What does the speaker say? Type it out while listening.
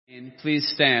And please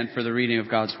stand for the reading of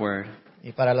God's Word.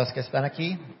 Y para los que están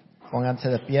aquí, pónganse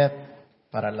de pie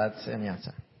para la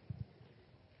enseñanza.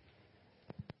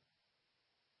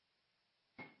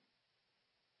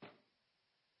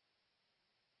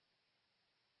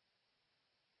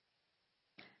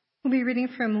 We'll be reading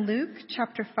from Luke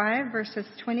chapter 5, verses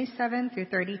 27 through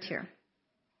 32.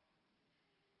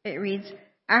 It reads,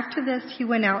 "After this he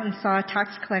went out and saw a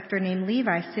tax collector named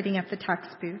Levi sitting at the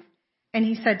tax booth. And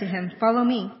he said to him, 'Follow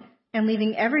me.' And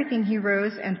leaving everything, he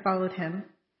rose and followed him.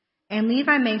 And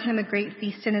Levi made him a great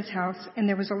feast in his house, and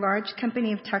there was a large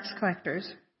company of tax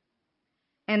collectors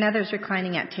and others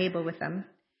reclining at table with them.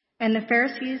 And the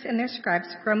Pharisees and their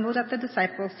scribes grumbled at the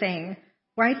disciples, saying,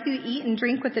 'Why do you eat and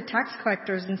drink with the tax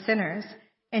collectors and sinners?'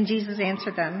 And Jesus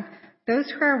answered them, 'Those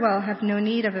who are well have no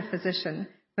need of a physician,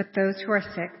 but those who are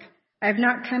sick. I have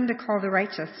not come to call the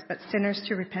righteous, but sinners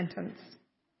to repentance.'"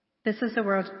 This is the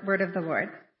word of the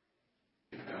Lord.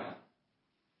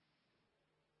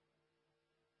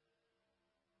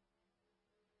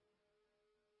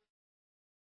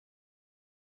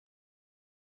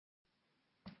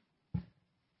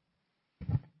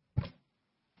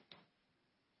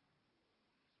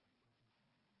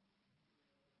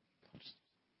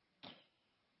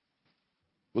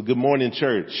 Well, good morning,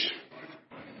 church.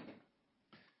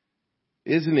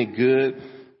 Isn't it good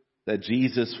that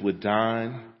Jesus would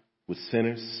dine with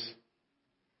sinners?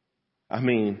 I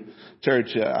mean,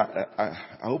 church, I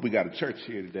hope we got a church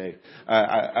here today.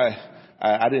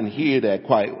 I didn't hear that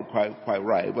quite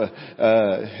right, but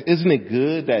isn't it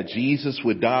good that Jesus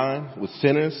would dine with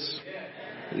sinners?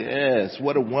 Yes,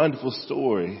 what a wonderful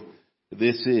story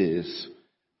this is.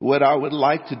 What I would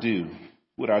like to do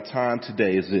with our time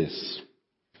today is this.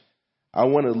 I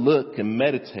want to look and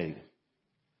meditate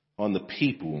on the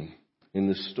people in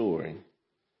this story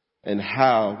and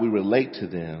how we relate to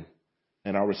them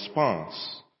and our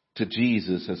response to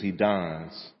Jesus as he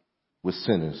dines with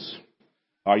sinners.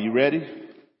 Are you ready?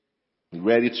 You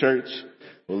ready, church?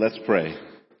 Well, let's pray.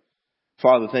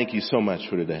 Father, thank you so much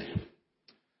for today.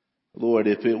 Lord,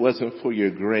 if it wasn't for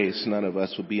your grace, none of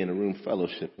us would be in a room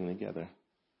fellowshipping together.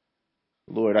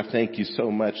 Lord, I thank you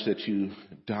so much that you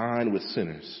dine with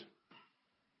sinners,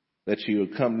 that you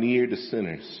come near to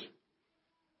sinners,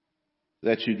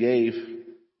 that you gave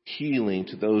healing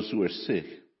to those who are sick.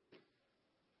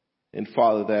 And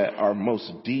Father, that our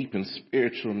most deep and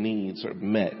spiritual needs are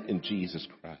met in Jesus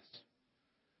Christ.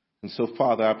 And so,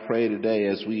 Father, I pray today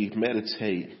as we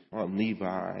meditate on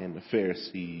Levi and the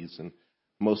Pharisees and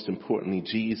most importantly,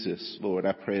 Jesus, Lord,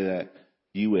 I pray that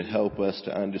you would help us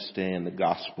to understand the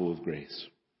gospel of grace.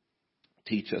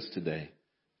 Teach us today,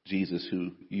 Jesus,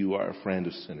 who you are a friend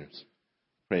of sinners.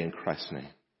 Pray in Christ's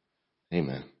name.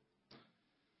 Amen.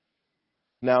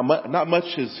 Now, not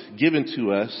much is given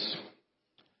to us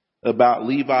about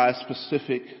Levi's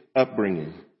specific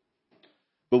upbringing,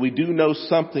 but we do know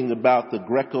something about the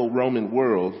Greco-Roman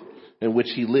world in which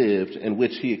he lived and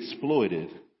which he exploited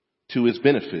to his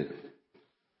benefit.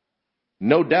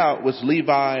 No doubt was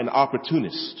Levi an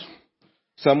opportunist,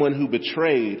 someone who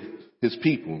betrayed his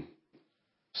people.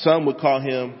 Some would call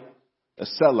him a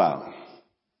sellout.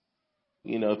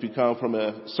 You know, if you come from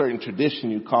a certain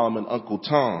tradition, you call him an Uncle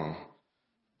Tom.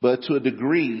 But to a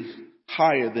degree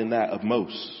higher than that of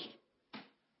most.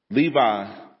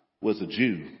 Levi was a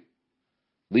Jew.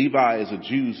 Levi is a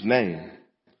Jew's name.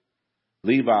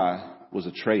 Levi was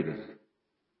a traitor.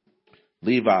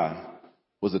 Levi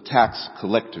was a tax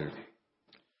collector.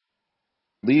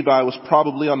 Levi was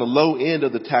probably on the low end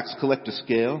of the tax collector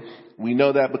scale. We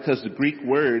know that because the Greek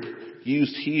word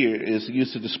used here is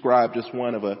used to describe just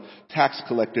one of a tax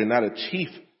collector, not a chief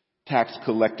tax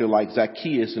collector like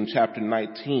Zacchaeus in chapter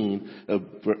 19 of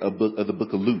the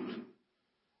book of Luke.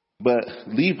 But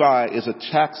Levi is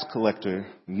a tax collector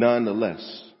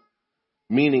nonetheless,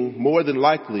 meaning more than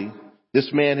likely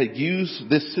this man had used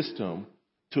this system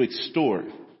to extort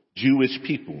Jewish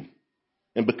people.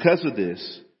 And because of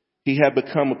this, he had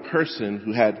become a person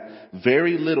who had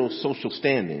very little social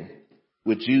standing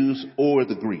with Jews or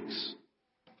the Greeks,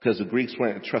 because the Greeks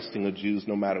weren't trusting of Jews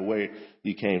no matter where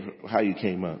you came, how you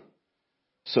came up.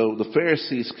 So the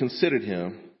Pharisees considered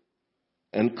him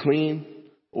unclean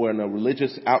or a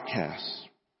religious outcast.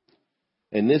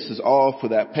 And this is all for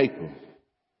that paper,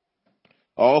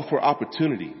 all for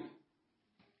opportunity.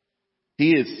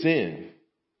 He is sin.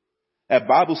 At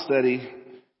Bible study,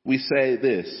 we say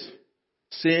this: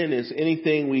 sin is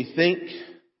anything we think,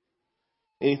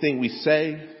 anything we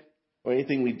say, or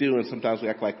anything we do, and sometimes we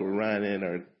act like we're running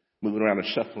or moving around or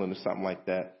shuffling or something like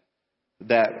that.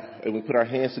 That, and we put our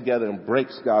hands together and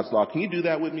breaks God's law. Can you do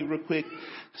that with me real quick?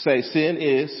 Say, sin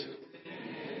is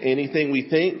anything we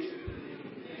think,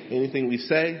 anything we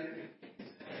say,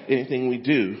 anything we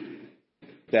do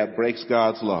that breaks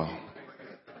God's law.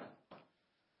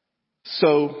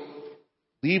 So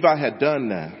Levi had done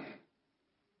that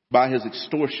by his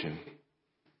extortion.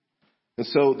 And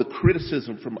so the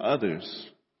criticism from others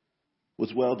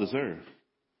was well deserved.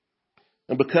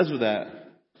 And because of that,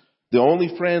 the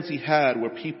only friends he had were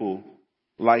people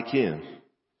like him.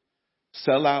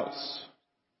 Sellouts,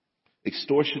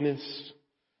 extortionists,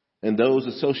 and those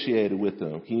associated with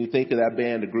them. Can you think of that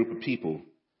band, a group of people?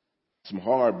 Some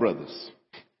hard brothers.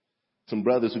 Some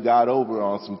brothers who got over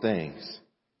on some things.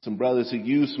 Some brothers who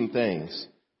used some things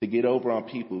to get over on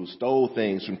people, who stole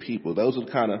things from people. Those are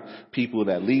the kind of people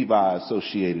that Levi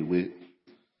associated with.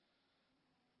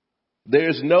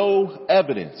 There's no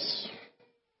evidence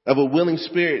of a willing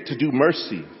spirit to do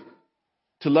mercy,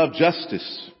 to love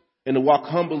justice, and to walk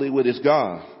humbly with his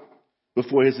God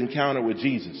before his encounter with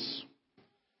Jesus.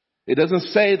 It doesn't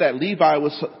say that Levi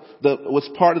was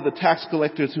part of the tax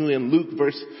collectors who in Luke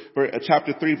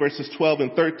chapter 3 verses 12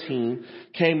 and 13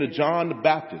 came to John the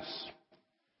Baptist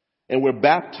and were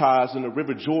baptized in the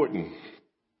river Jordan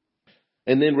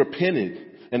and then repented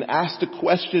and asked a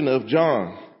question of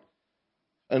John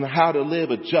on how to live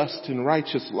a just and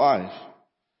righteous life,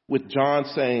 with John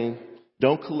saying,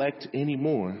 don't collect any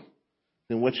more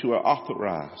than what you are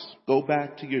authorized. Go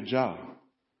back to your job.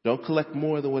 Don't collect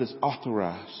more than what is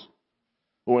authorized.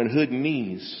 Or in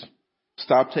Hoodinese,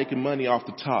 stop taking money off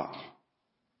the top.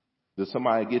 Does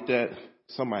somebody get that?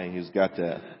 Somebody has got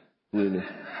that.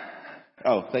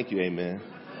 Oh, thank you, amen.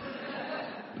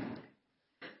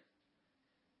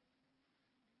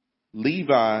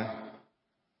 Levi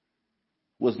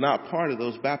was not part of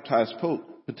those baptized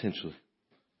folk, potentially.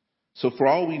 So for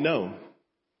all we know,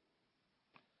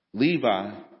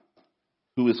 Levi,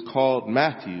 who is called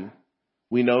Matthew,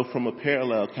 we know from a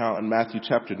parallel account in Matthew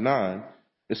chapter 9,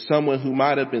 is someone who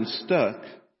might have been stuck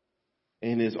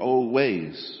in his old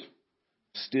ways,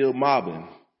 still mobbing,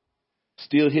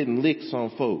 still hitting licks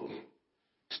on folk,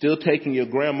 still taking your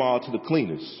grandma to the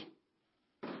cleaners.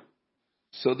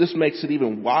 So this makes it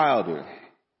even wilder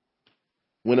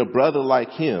when a brother like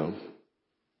him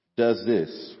does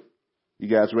this. You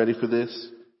guys ready for this?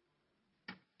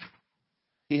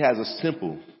 He has a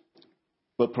simple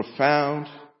but profound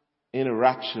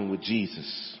interaction with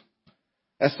Jesus.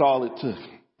 That's all it took.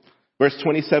 Verse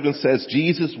 27 says,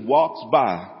 Jesus walks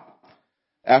by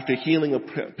after healing a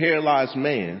paralyzed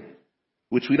man,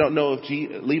 which we don't know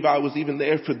if Levi was even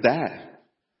there for that.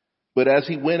 But as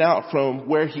he went out from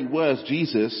where he was,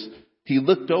 Jesus, he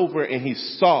looked over and he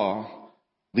saw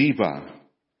Levi,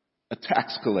 a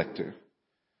tax collector.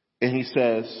 And he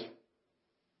says,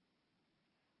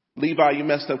 Levi, you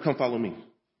messed up. Come follow me.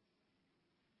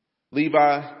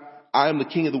 Levi, I am the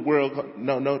king of the world.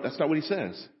 No, that's not what he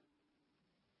says.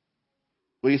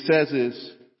 What he says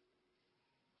is,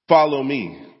 follow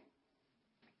me.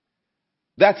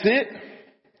 That's it.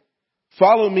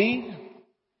 Follow me.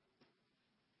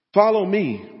 Follow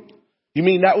me. You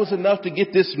mean that was enough to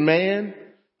get this man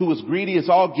who was greedy as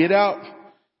all get out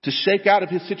to shake out of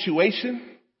his situation?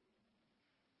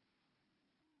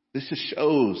 This just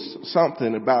shows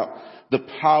something about the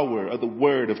power of the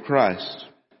word of Christ.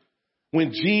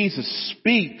 When Jesus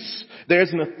speaks,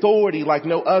 there's an authority like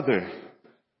no other.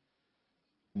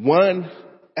 One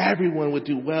everyone would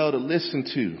do well to listen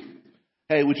to.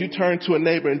 Hey, would you turn to a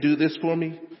neighbor and do this for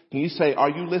me? Can you say, are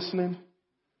you listening?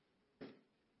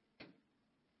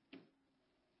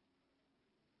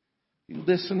 You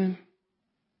listening?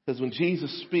 Because when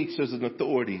Jesus speaks, there's an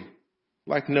authority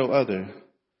like no other.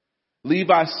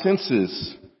 Levi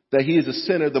senses that he is a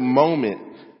sinner the moment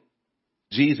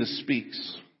Jesus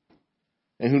speaks.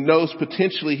 And who knows,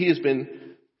 potentially he has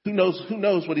been, who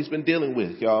knows what he's been dealing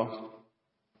with, y'all.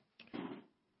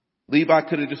 Levi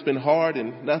could have just been hard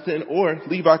and nothing, or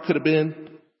Levi could have been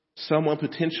someone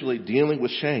potentially dealing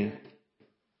with shame.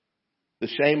 The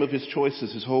shame of his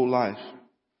choices his whole life,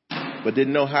 but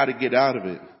didn't know how to get out of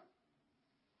it.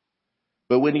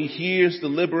 But when he hears the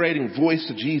liberating voice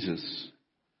of Jesus,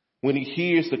 when he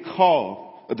hears the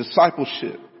call of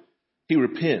discipleship, he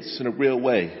repents in a real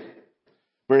way.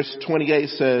 Verse 28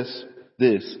 says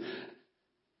this,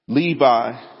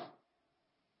 Levi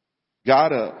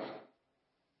got up,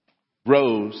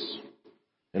 rose,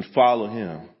 and followed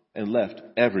him and left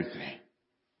everything.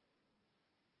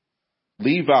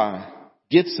 Levi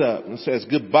gets up and says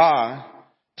goodbye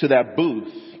to that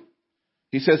booth.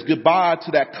 He says goodbye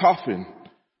to that coffin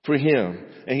for him.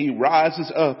 And he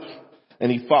rises up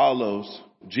and he follows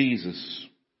Jesus.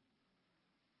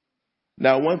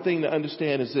 Now, one thing to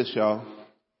understand is this, y'all.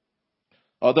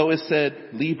 Although it said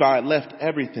Levi left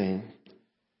everything,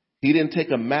 He didn't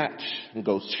take a match and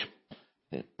go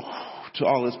to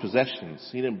all his possessions.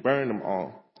 He didn't burn them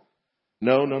all.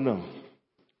 No.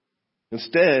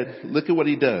 Instead, look at what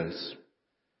he does.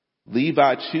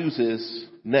 Levi chooses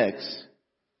next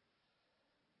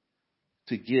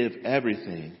to give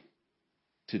everything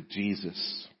to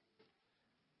Jesus.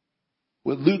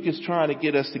 What Luke is trying to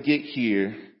get us to get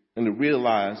here and to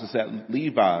realize is that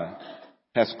Levi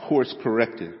has course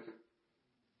corrected.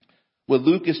 What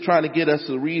Luke is trying to get us,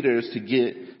 the readers, to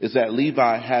get is that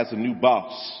Levi has a new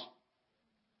boss.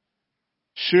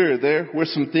 Sure, there were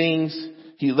some things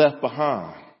he left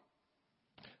behind.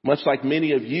 Much like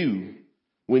many of you,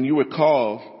 when you were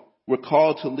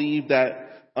called to leave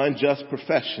that unjust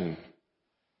profession,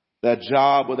 that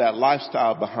job or that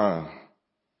lifestyle behind.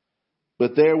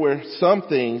 But there were some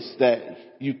things that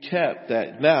you kept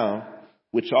that now,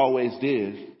 which always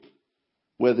did,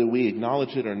 whether we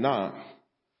acknowledge it or not,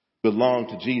 belong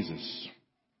to Jesus.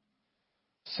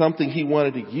 Something he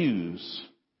wanted to use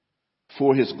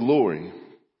for his glory.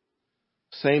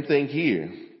 Same thing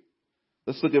here.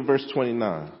 Let's look at verse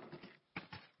 29.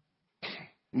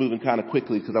 Moving kind of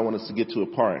quickly because I want us to get to a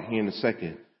part here in a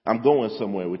second. I'm going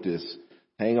somewhere with this.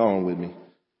 Hang on with me.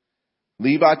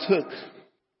 Levi took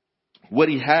what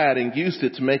he had and used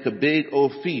it to make a big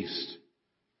old feast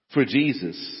for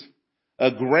Jesus.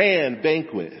 A grand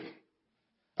banquet.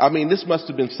 I mean, this must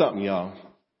have been something, y'all.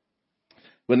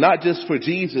 But not just for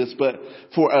Jesus, but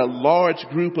for a large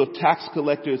group of tax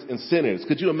collectors and sinners.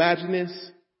 Could you imagine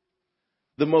this?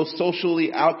 The most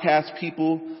socially outcast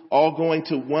people all going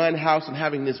to one house and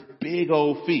having this big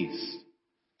old feast.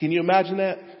 Can you imagine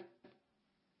that?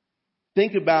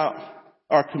 Think about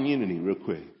our community real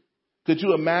quick. Could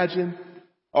you imagine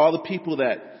all the people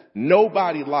that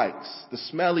nobody likes, the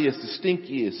smelliest, the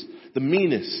stinkiest, the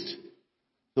meanest,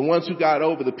 the ones who got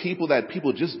over, the people that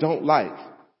people just don't like.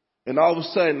 And all of a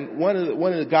sudden, one of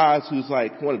the guys who's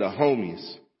like one of the homies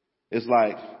is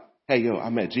like, hey, yo, I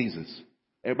met Jesus.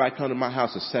 Everybody come to my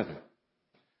house at 7.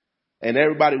 And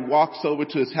everybody walks over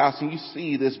to his house and you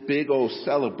see this big old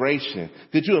celebration.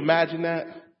 Could you imagine that?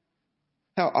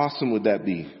 How awesome would that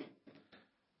be?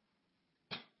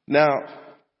 Now,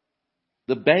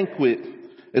 the banquet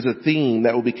is a theme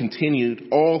that will be continued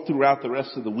all throughout the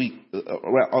rest of the week,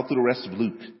 all through the rest of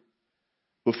Luke.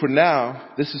 But for now,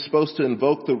 this is supposed to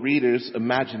invoke the reader's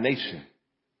imagination.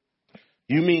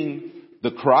 You mean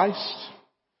the Christ,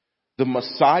 the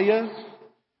Messiah,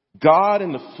 God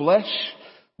in the flesh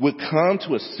would come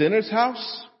to a sinner's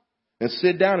house and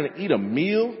sit down and eat a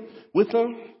meal with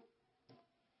them?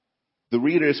 The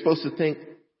reader is supposed to think,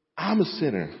 I'm a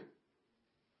sinner.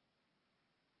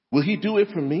 Will he do it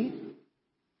for me?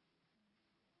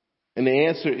 And the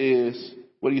answer is,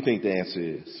 what do you think the answer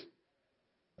is?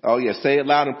 Oh yeah, say it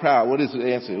loud and proud. What is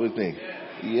the answer? What do you think?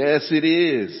 Yes, it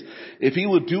is. If he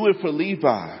will do it for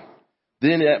Levi,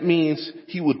 then that means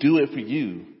he will do it for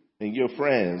you and your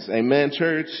friends. Amen,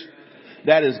 church?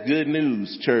 That is good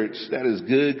news, church. That is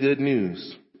good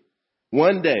news.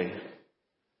 One day,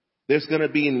 there's going to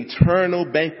be an eternal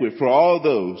banquet for all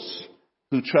those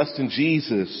who trust in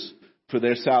Jesus for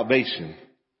their salvation.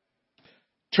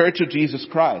 Church of Jesus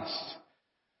Christ,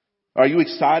 are you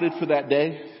excited for that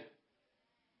day?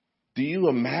 Do you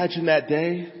imagine that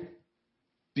day?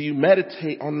 Do you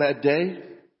meditate on that day?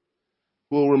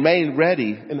 We'll remain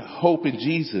ready and hope in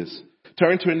Jesus.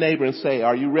 Turn to a neighbor and say,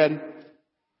 are you ready?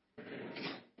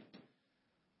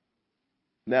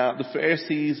 Now, the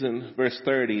Pharisees in verse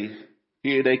 30,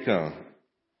 here they come.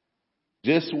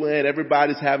 Just when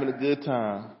everybody's having a good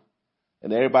time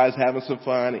and everybody's having some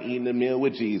fun and eating a meal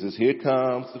with Jesus, here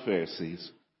comes the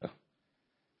Pharisees.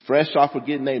 Fresh off of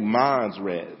getting their minds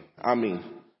read. I mean,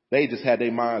 they just had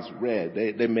their minds read.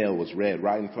 Their mail was read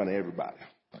right in front of everybody.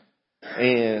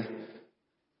 And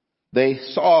they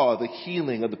saw the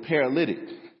healing of the paralytic.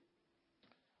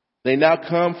 They now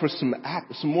come for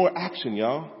some more action,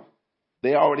 y'all.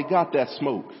 They already got that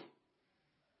smoke.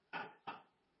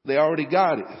 They already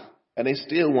got it. And they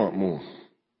still want more.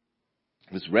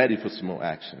 It's ready for some more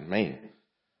action. Man.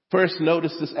 First,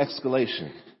 notice this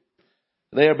escalation.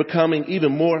 They are becoming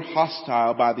even more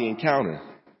hostile by the encounter.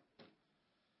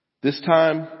 This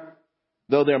time,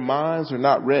 though their minds are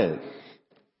not read,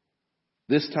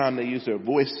 this time they use their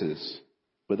voices,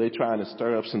 but they're trying to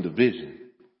stir up some division.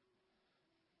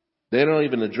 They don't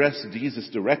even address Jesus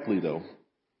directly, though.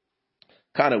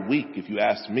 Kind of weak, if you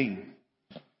ask me.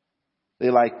 They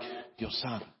like, yo,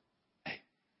 Simon. Hey.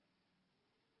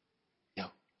 Yo,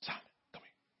 Simon, come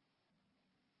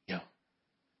here. Yo,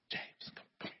 James, come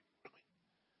here.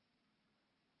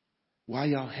 Why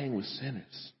y'all hang with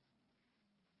sinners?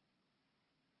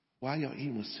 Why y'all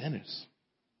eating with sinners?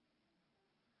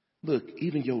 look,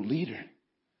 even your leader,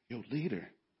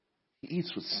 he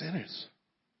eats with sinners.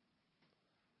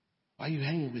 Why are you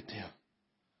hanging with them?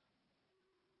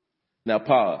 Now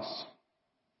pause.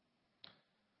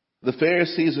 The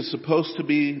Pharisees are supposed to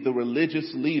be the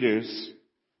religious leaders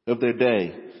of their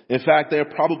day. In fact, they're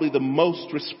probably the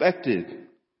most respected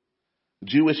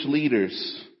Jewish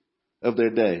leaders of their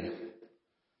day.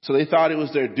 So they thought it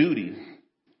was their duty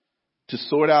to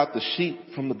sort out the sheep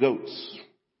from the goats.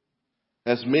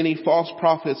 As many false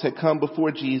prophets had come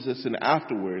before Jesus, and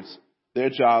afterwards, their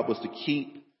job was to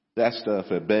keep that stuff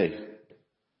at bay.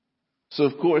 So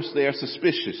of course, they are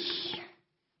suspicious.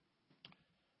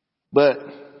 But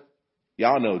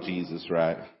y'all know Jesus,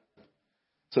 right?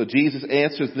 So Jesus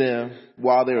answers them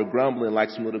while they were grumbling like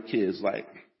some little kids, like,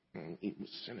 eat with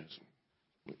sinners.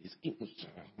 He's eating with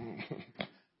sinners.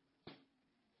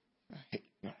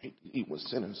 I hate to eat with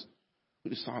sinners.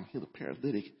 We just saw him heal a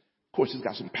paralytic. Of course, he's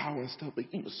got some power and stuff, but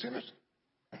eat with sinners.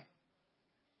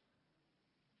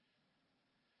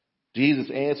 Jesus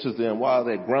answers them while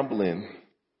they're grumbling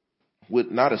with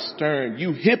not a stern,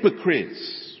 "You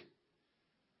hypocrites,"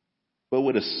 but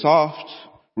with a soft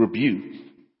rebuke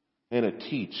and a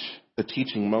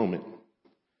teaching moment.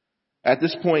 At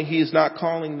this point, he is not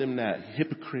calling them that,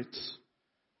 hypocrites.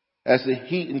 As the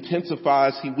heat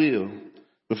intensifies, he will.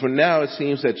 But for now, it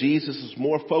seems that Jesus is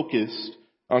more focused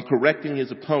on correcting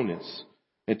his opponents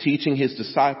and teaching his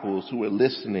disciples who are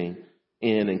listening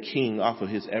in and keying off of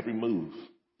his every move.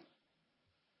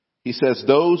 He says,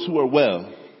 those who are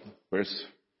well, verse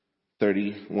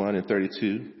 31 and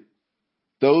 32,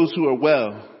 those who are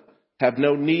well have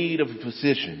no need of a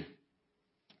physician,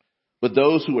 but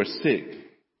those who are sick.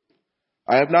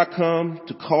 I have not come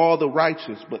to call the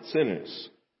righteous, but sinners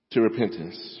to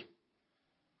repentance.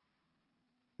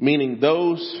 Meaning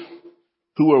those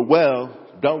who are well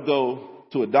don't go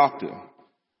to a doctor.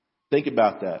 Think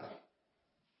about that.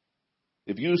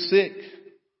 If you're sick,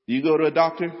 do you go to a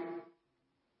doctor?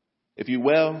 If you're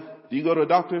well, do you go to a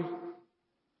doctor?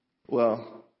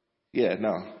 Well, yeah,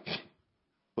 no.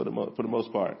 For the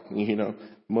most part,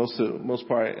 most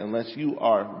part, unless you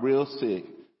are real sick,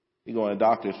 you go to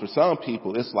doctors. For some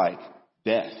people, it's like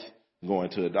death going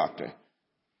to a doctor.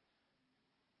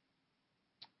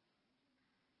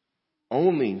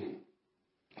 Only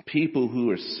people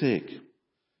who are sick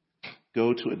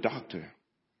go to a doctor.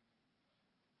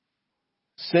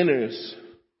 Sinners,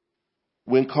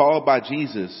 when called by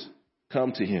Jesus,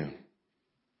 come to him.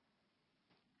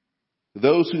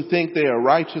 Those who think they are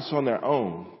righteous on their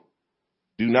own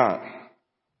do not.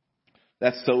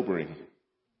 That's sobering.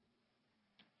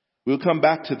 We'll come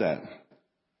back to that.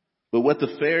 But what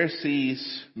the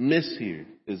Pharisees miss here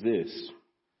is this,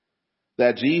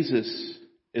 that Jesus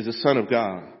is the Son of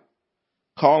God,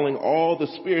 calling all the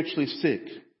spiritually sick,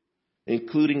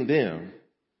 including them,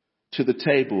 to the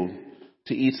table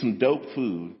to eat some dope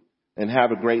food and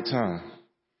have a great time.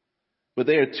 But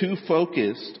they are too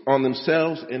focused on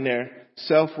themselves and their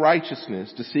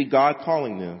self-righteousness to see God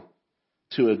calling them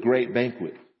to a great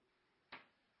banquet.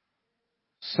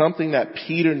 Something that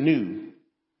Peter knew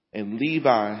and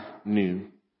Levi knew,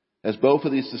 as both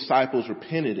of these disciples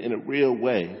repented in a real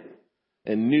way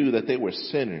and knew that they were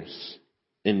sinners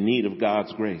in need of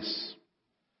God's grace.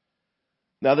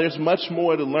 Now there's much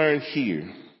more to learn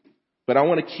here, but I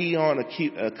want to key on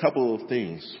a couple of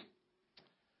things.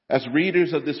 As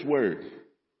readers of this word,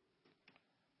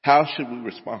 how should we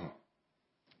respond?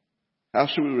 How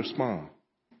should we respond?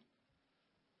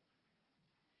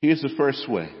 Here's the first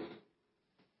way.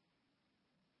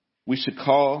 We should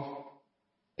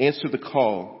answer the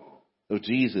call of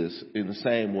Jesus in the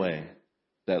same way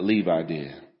that Levi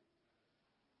did.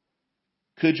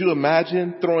 Could you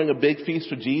imagine throwing a big feast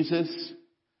for Jesus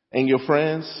and your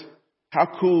friends? How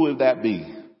cool would that be?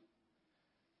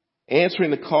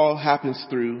 Answering the call happens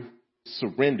through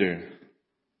surrender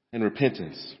and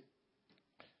repentance.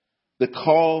 The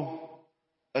call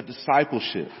of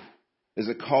discipleship is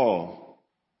a call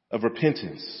of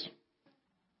repentance.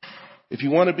 If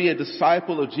you want to be a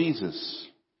disciple of Jesus,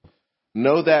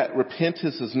 know that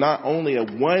repentance is not only a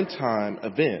one-time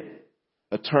event,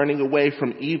 a turning away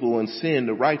from evil and sin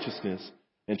to righteousness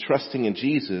and trusting in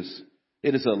Jesus.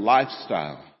 It is a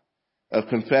lifestyle of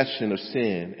confession of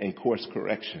sin and course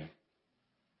correction.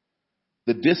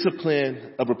 The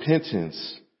discipline of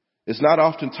repentance is not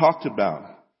often talked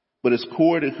about, but is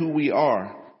core to who we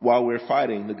are while we're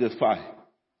fighting the good fight.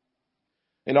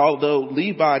 And although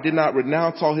Levi did not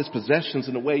renounce all his possessions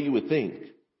in the way you would think,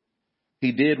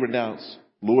 he did renounce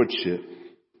lordship.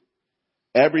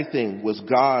 Everything was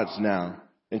God's now,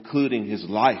 including his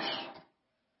life.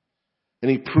 And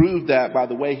he proved that by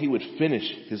the way he would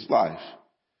finish his life,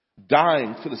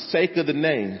 dying for the sake of the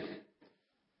name.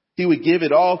 He would give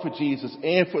it all for Jesus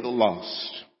and for the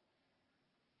lost.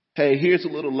 Hey, here's a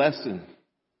little lesson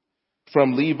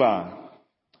from Levi.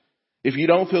 If you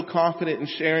don't feel confident in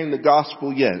sharing the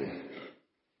gospel yet,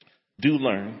 do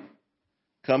learn.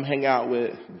 Come hang out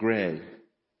with Greg.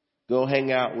 Go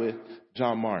hang out with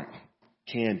John Mark,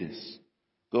 Candace.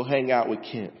 Go hang out with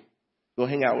Kent. Go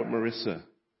hang out with Marissa.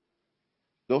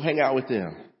 Go hang out with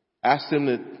them. Ask them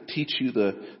to teach you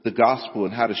the gospel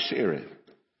and how to share it.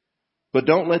 But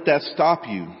don't let that stop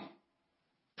you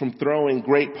from throwing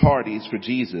great parties for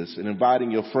Jesus and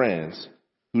inviting your friends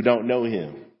who don't know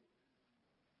him.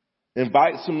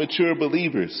 Invite some mature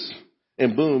believers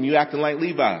and boom, you acting like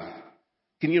Levi.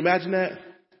 Can you imagine that?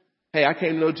 Hey, I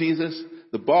came to know Jesus.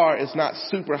 The bar is not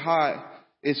super high.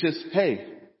 It's just, hey,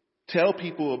 tell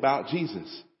people about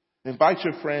Jesus. Invite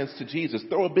your friends to Jesus.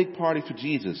 Throw a big party for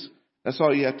Jesus. That's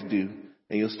all you have to do.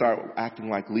 And you'll start acting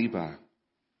like Levi.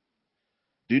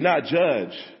 Do not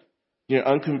judge your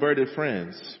unconverted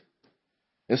friends.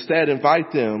 Instead,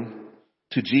 invite them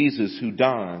to Jesus who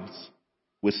dines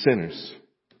with sinners.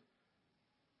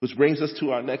 Which brings us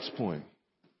to our next point.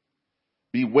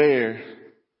 Beware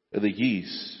of the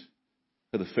yeast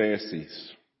of the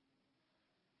Pharisees.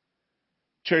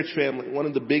 Church family, one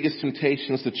of the biggest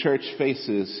temptations the church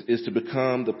faces is to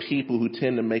become the people who we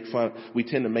tend to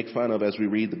make fun of as we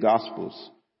read the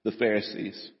Gospels, the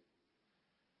Pharisees.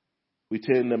 We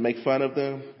tend to make fun of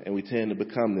them and we tend to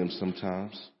become them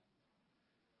sometimes.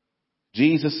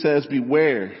 Jesus says,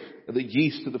 beware of the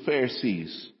yeast of the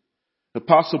Pharisees.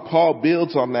 Apostle Paul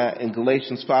builds on that in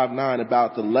Galatians 5:9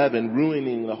 about the leaven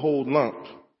ruining the whole lump,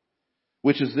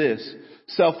 which is this: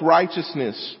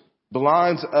 self-righteousness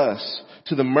blinds us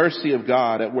to the mercy of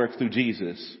God at work through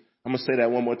Jesus. I'm going to say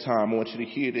that one more time. I want you to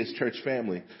hear this, church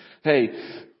family. Hey,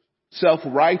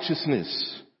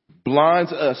 self-righteousness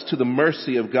blinds us to the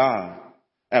mercy of God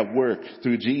at work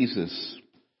through Jesus.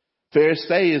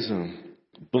 Pharisaism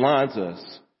blinds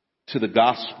us to the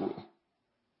gospel.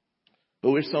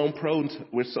 But we're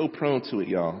so prone to it,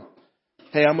 y'all.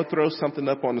 Hey, I'm going to throw something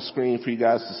up on the screen for you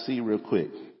guys to see real quick.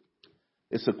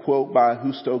 It's a quote by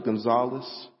Justo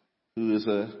Gonzalez, who is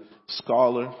a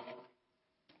scholar.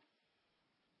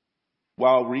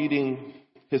 While reading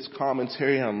his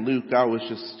commentary on Luke, I was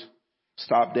just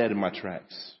stopped dead in my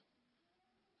tracks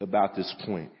about this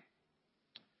point.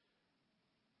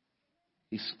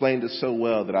 He explained it so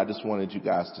well that I just wanted you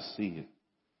guys to see it.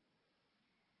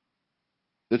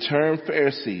 The term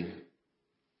Pharisee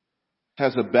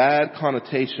has a bad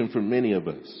connotation for many of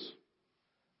us.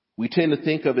 We tend to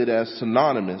think of it as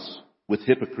synonymous with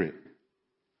hypocrite.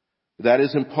 That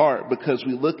is in part because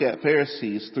we look at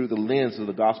Pharisees through the lens of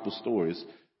the gospel stories.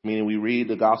 Meaning we read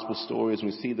the gospel stories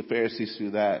and we see the Pharisees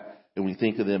through that and we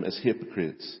think of them as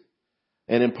hypocrites.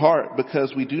 And in part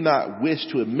because we do not wish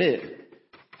to admit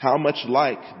how much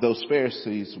like those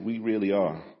Pharisees we really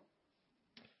are.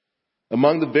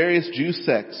 Among the various Jew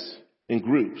sects and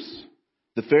groups,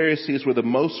 the Pharisees were the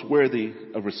most worthy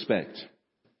of respect.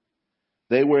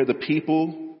 They were the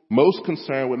people most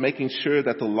concerned with making sure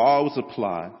that the law was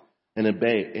applied and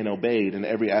obeyed in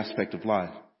every aspect of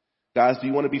life. Guys, do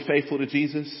you want to be faithful to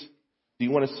Jesus? Do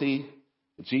you want to see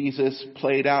Jesus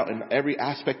played out in every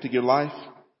aspect of your life?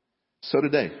 So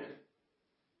did they,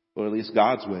 or at least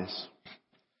God's ways.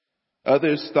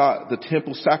 Others thought the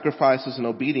temple sacrifices and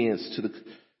obedience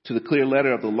to the clear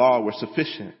letter of the law were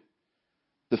sufficient.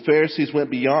 The Pharisees went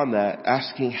beyond that,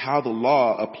 asking how the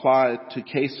law applied to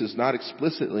cases not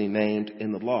explicitly named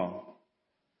in the law.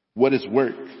 What is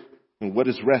work and what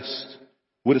is rest?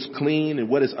 What is clean and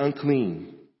what is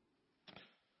unclean?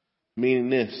 Meaning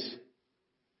this,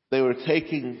 they were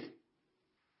taking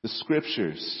the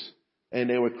scriptures and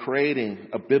they were creating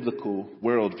a biblical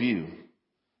worldview,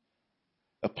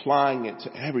 applying it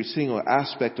to every single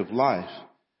aspect of life.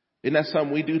 Isn't that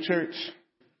something we do, church?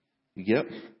 Yep.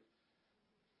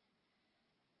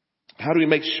 How do we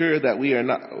make sure that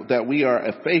we are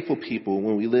a faithful people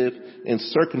when we live in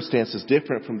circumstances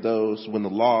different from those when the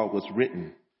law was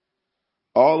written?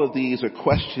 All of these are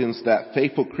questions that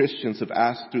faithful Christians have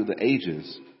asked through the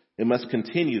ages and must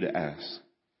continue to ask.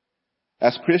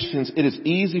 As Christians, it is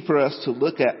easy for us to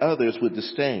look at others with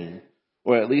disdain,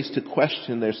 or at least to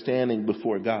question their standing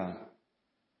before God.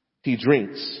 He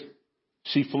drinks.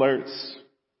 She flirts.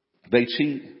 They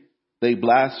cheat. They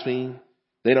blaspheme.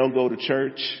 They don't go to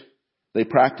church. They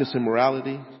practice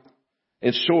immorality.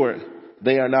 In short,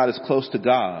 they are not as close to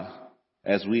God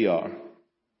as we are.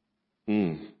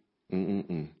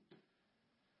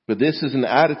 But this is an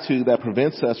attitude that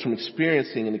prevents us from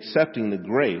experiencing and accepting the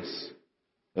grace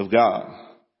of God.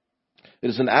 It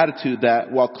is an attitude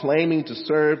that, while claiming to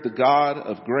serve the God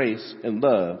of grace and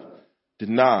love,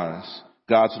 denies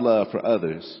God's love for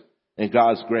others and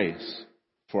God's grace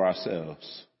for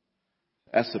ourselves.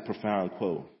 That's a profound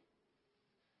quote.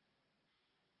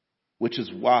 Which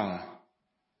is why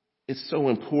it's so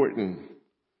important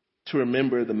to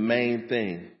remember the main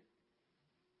thing.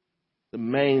 The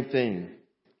main thing.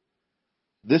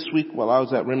 This week while I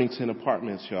was at Remington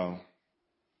Apartments, y'all,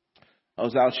 I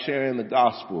was out sharing the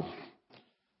gospel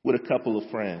with a couple of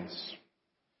friends.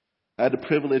 I had the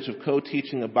privilege of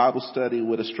co-teaching a Bible study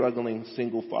with a struggling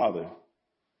single father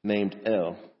named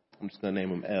L. I'm just going to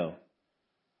name him L.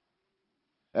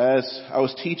 As I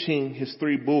was teaching his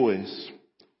 3 boys,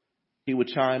 he would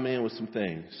chime in with some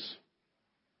things.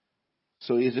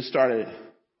 So he just started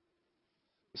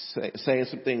saying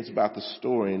some things about the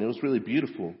story, and it was really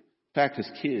beautiful. In fact, his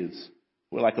kids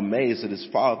were like amazed that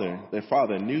their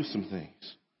father knew some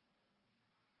things.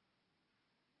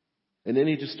 And then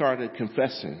he just started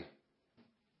confessing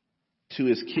to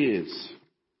his kids,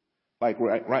 like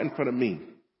right in front of me.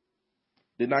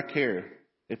 Did not care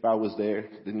if I was there.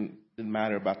 Didn't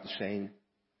matter about the shame.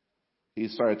 He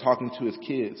started talking to his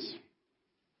kids.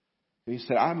 And he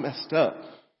said, I messed up.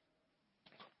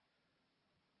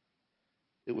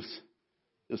 It was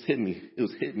hitting me. It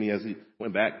was hitting me as he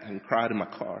went back and cried in my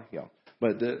car, y'all.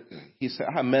 But he said,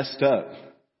 I messed up.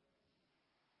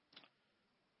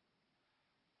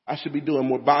 I should be doing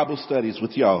more Bible studies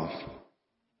with y'all.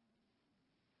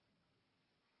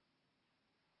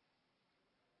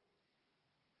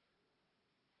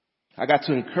 I got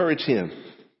to encourage him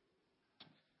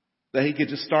that he could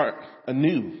just start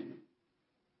anew.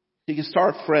 He could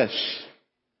start fresh.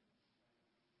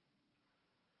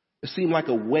 It seemed like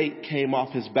a weight came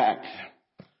off his back.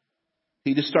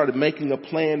 He just started making a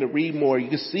plan to read more. You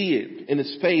could see it in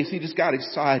his face. He just got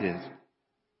excited.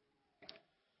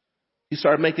 He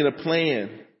started making a plan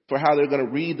for how they're going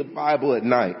to read the Bible at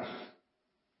night.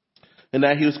 And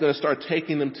that he was going to start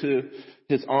taking them to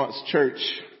his aunt's church.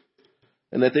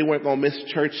 And that they weren't going to miss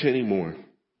church anymore.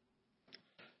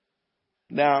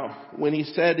 Now, when he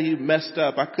said he messed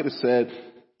up, I could have said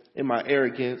in my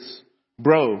arrogance,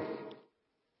 bro,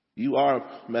 you are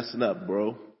messing up,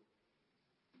 bro.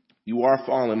 You are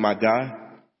falling, my guy.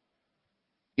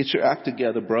 Get your act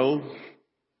together, bro.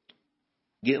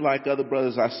 Get like other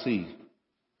brothers I see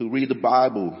who read the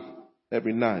Bible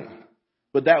every night.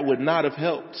 But that would not have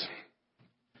helped.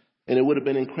 And it would have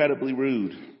been incredibly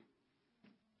rude.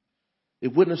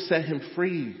 It wouldn't have set him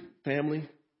free, family.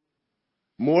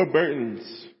 More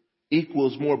burdens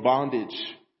equals more bondage.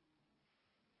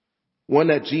 One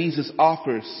that Jesus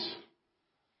offers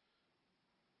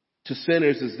to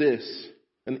sinners is this: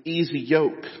 an easy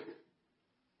yoke,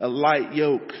 a light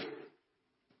yoke.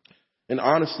 And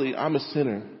honestly, I'm a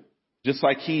sinner just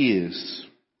like he is.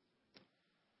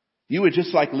 You are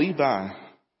just like Levi,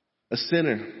 a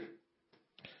sinner.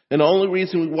 And the only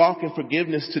reason we walk in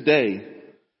forgiveness today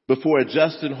before a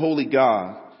just and holy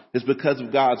God is because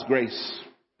of God's grace,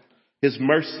 His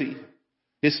mercy,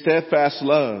 His steadfast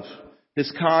love,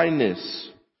 His kindness.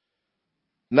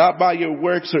 Not by your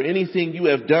works or anything you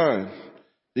have done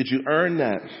did you earn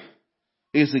that.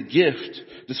 It is a gift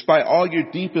despite all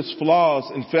your deepest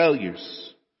flaws and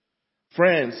failures.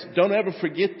 Friends, don't ever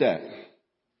forget that.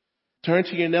 Turn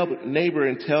to your neighbor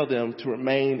and tell them to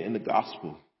remain in the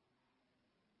gospel.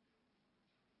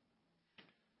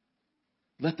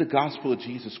 Let the gospel of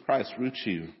Jesus Christ root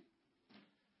you.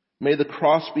 May the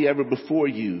cross be ever before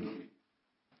you.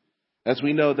 As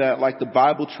we know that, like the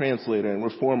Bible translator and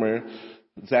reformer,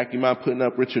 Zach, you mind putting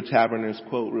up Richard Taverner's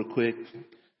quote real quick?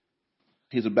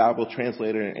 He's a Bible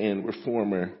translator and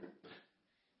reformer.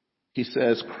 He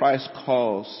says, Christ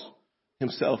calls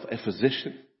himself a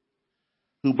physician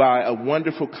who by a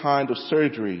wonderful kind of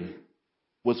surgery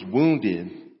was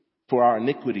wounded for our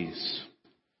iniquities,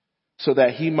 so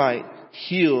that he might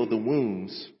heal the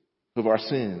wounds of our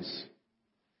sins.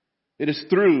 It is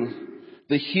through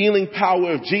the healing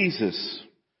power of Jesus,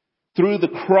 through the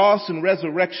cross and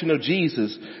resurrection of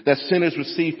Jesus, that sinners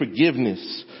receive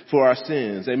forgiveness for our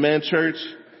sins. Amen, church?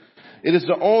 It is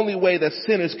the only way that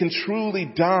sinners can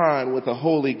truly dine with a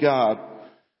holy God.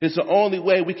 It's the only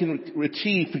way we can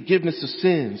achieve forgiveness of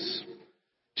sins.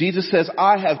 Jesus says,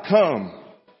 I have come.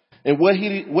 And what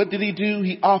did he do?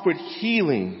 He offered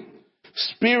healing,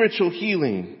 spiritual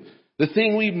healing, the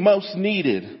thing we most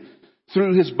needed,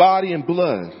 through his body and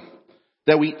blood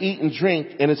that we eat and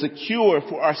drink, and it's a cure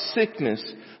for our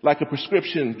sickness like a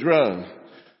prescription drug.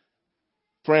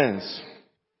 Friends,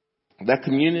 that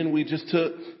communion we just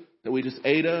took, that we just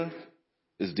ate of,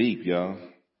 is deep, y'all.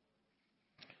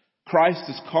 Christ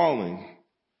is calling.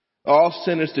 all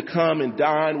sinners to come and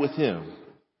dine with him.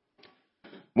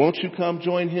 Won't you come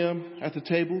join him at the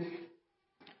table?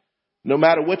 No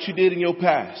matter what you did in your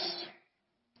past,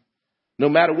 no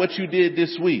matter what you did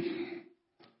this week,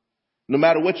 no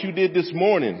matter what you did this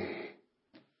morning,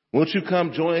 won't you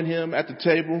come join him at the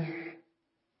table?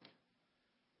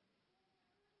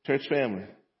 Church family,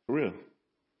 for real,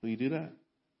 will you do that?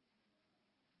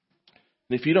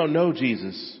 And if you don't know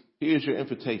Jesus, here's your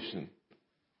invitation.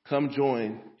 Come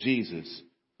join Jesus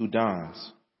who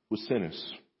dines with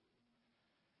sinners.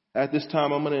 At this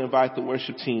time, I'm going to invite the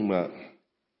worship team up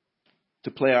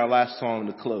to play our last song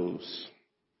to close.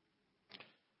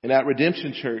 And at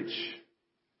Redemption Church,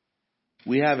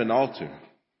 we have an altar.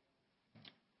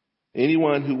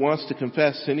 Anyone who wants to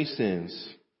confess any sins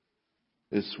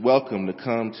is welcome to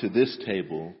come to this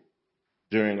table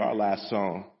during our last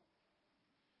song.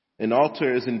 An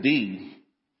altar is indeed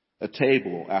a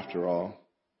table, after all,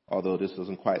 although this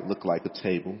doesn't quite look like a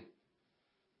table.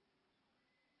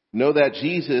 Know that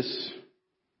Jesus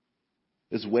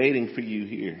is waiting for you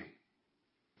here.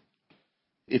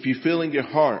 If you feel in your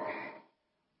heart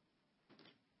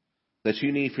that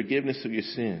you need forgiveness of your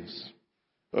sins,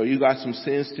 or you got some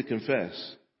sins to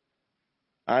confess,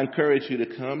 I encourage you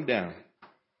to come down.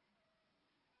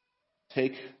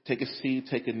 Take a seat,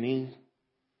 take a knee.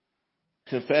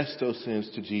 Confess those sins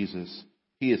to Jesus.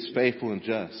 He is faithful and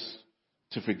just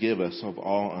to forgive us of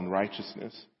all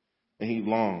unrighteousness. And he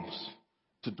longs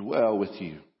to dwell with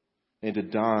you and to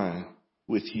dine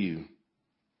with you.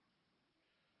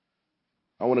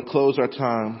 I want to close our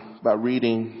time by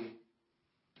reading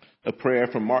a prayer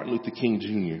from Martin Luther King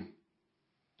Jr.,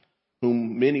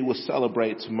 whom many will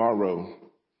celebrate tomorrow.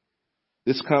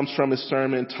 This comes from his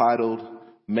sermon titled,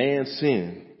 Man's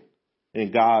Sin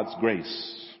and God's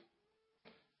Grace.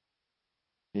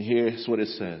 And here's what it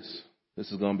says.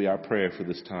 This is going to be our prayer for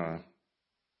this time.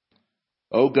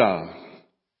 Oh God,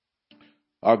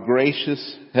 our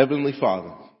gracious Heavenly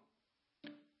Father,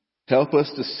 help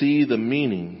us to see the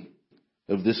meaning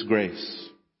of this grace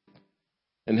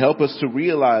and help us to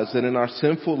realize that in our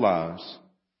sinful lives,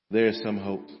 there is some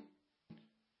hope.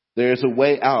 There is a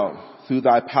way out through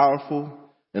thy powerful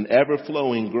and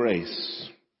ever-flowing grace.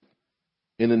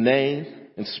 In the name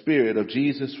and spirit of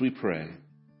Jesus we pray.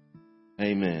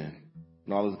 Amen.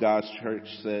 And all of God's church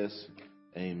says,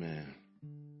 amen.